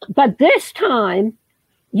 But this time,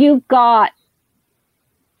 you've got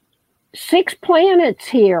 6 planets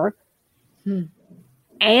here,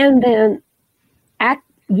 and then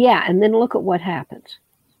and then look at what happens.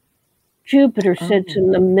 Jupiter sits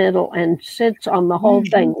in the middle and sits on the whole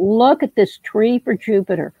thing. Look at this tree for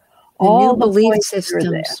Jupiter. All the belief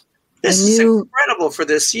systems. This is incredible for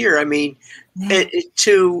this year. I mean,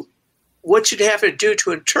 what you'd have to do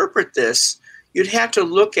to interpret this, you'd have to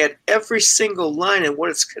look at every single line and what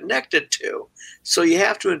it's connected to. So you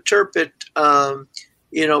have to interpret,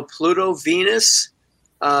 Pluto, Venus,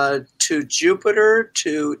 to Jupiter,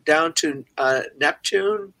 down to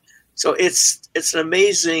Neptune. So it's an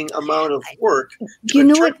amazing amount of work. You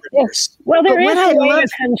know what? Well, there is a way to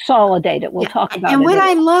consolidate it. We'll talk about it. And what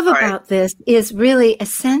I love about this is really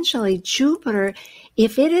essentially Jupiter,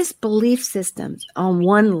 if it is belief systems on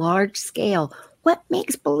one large scale, what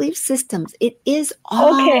makes belief systems? It is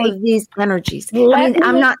all of these energies.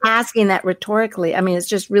 I'm not asking that rhetorically. I mean, it's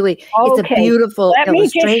just really, it's a beautiful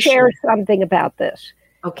illustration. Let me just share something about this.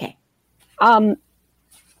 Okay.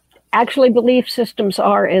 Actually, belief systems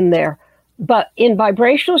are in there. But in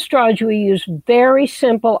vibrational astrology, we use very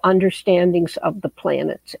simple understandings of the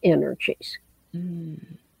planet's energies.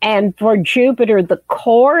 And for Jupiter, the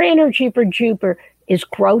core energy for Jupiter is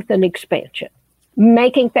growth and expansion,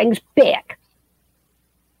 making things big.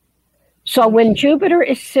 So when Jupiter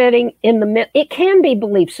is sitting in the middle, it can be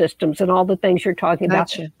belief systems and all the things you're talking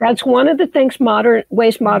about. That's one of the things modern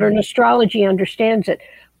astrology understands it.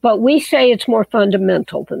 But we say it's more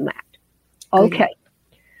fundamental than that. Okay.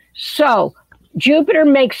 So Jupiter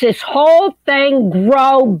makes this whole thing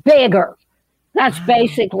grow bigger. That's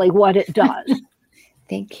basically what it does.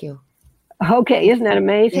 Thank you. Okay. Isn't that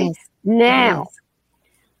amazing? Yes. Now,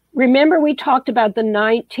 remember we talked about the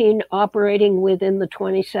 19 operating within the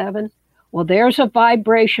 27? Well, there's a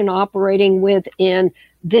vibration operating within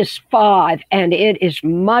this 5, and it is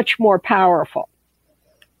much more powerful.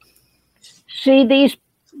 See these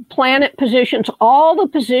planet positions, all the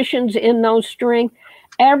positions in those string,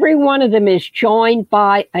 every one of them is joined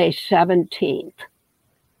by a 17th.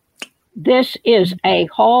 This is a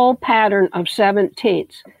whole pattern of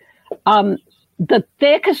 17ths. The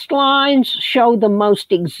thickest lines show the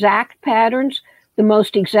most exact patterns. The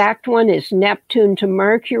most exact one is Neptune to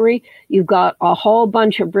Mercury. You've got a whole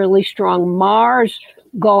bunch of really strong Mars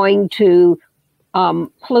going to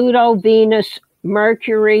Pluto, Venus,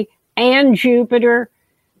 Mercury, and Jupiter.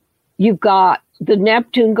 You've got the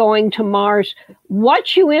Neptune going to Mars.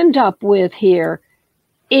 What you end up with here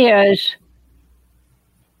is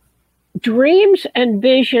dreams and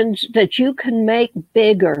visions that you can make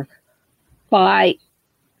bigger by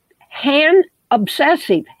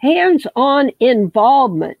obsessive, hands-on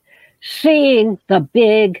involvement, seeing the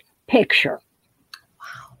big picture.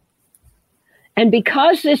 Wow. And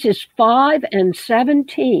because this is 5 and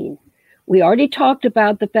 17, we already talked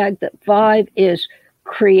about the fact that 5 is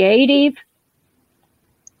creative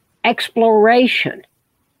exploration.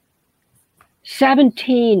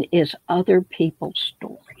 17 is other people's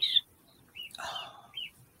stories.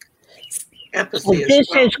 Empathy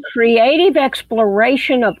this is creative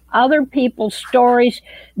exploration of other people's stories,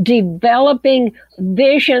 developing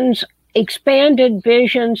visions, expanded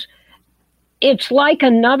visions. It's like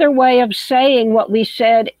another way of saying what we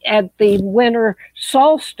said at the winter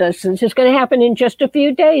solstice. This is going to happen in just a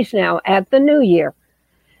few days now at the new year.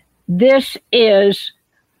 This is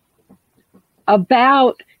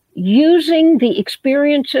about using the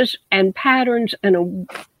experiences and patterns and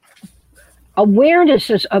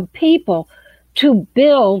awarenesses of people to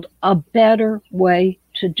build a better way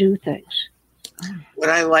to do things. What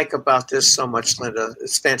I like about this so much, Linda,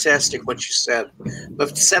 it's fantastic what you said.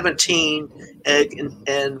 With 17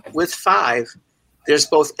 and with 5, there's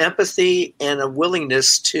both empathy and a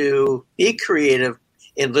willingness to be creative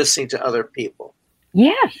in listening to other people.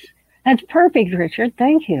 Yes, that's perfect, Richard.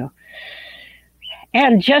 Thank you.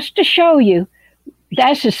 And just to show you,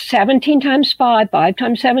 that's 17 times 5. 5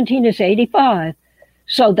 times 17 is 85.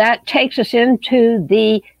 So that takes us into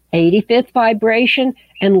the 85th vibration.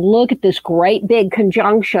 And look at this great big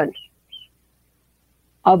conjunction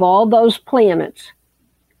of all those planets.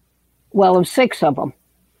 Well, of 6 of them.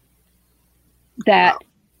 That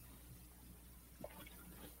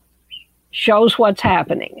shows what's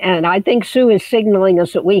happening. And I think Sue is signaling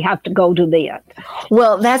us that we have to go to the end.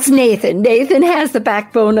 Well, that's Nathan. Nathan has the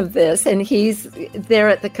backbone of this, and he's there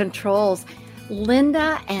at the controls.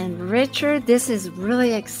 Linda and Richard, this is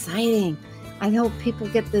really exciting. I hope people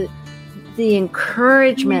get the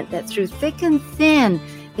encouragement that through thick and thin,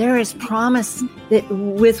 there is promise that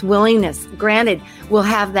with willingness. Granted, we'll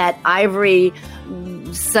have that ivory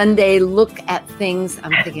Sunday look at things.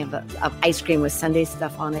 I'm thinking of ice cream with Sunday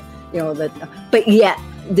stuff on it, but yet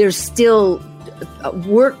there's still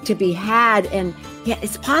work to be had, and yeah,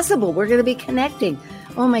 it's possible. We're going to be connecting.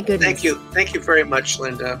 Oh my goodness. Thank you very much,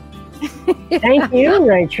 Linda. Thank you,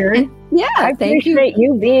 Rachel. Yeah, I appreciate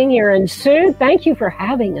you being here. And Sue, thank you for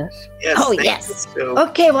having us. Yes, oh, yes.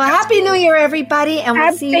 Okay, well, Happy New Year, everybody. And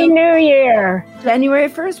we'll see you Happy New Year. January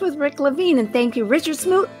 1st with Rick Levine. And thank you, Richard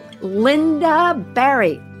Smoot, Linda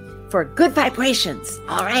Barry, for good vibrations.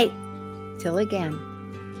 All right. Till again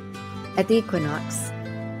at the equinox.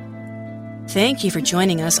 Thank you for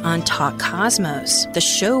joining us on Talk Cosmos, the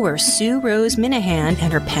show where Sue Rose Minahan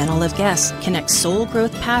and her panel of guests connect soul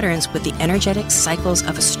growth patterns with the energetic cycles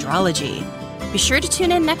of astrology. Be sure to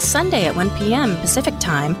tune in next Sunday at 1 p.m. Pacific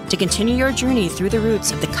Time to continue your journey through the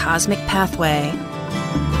roots of the cosmic pathway.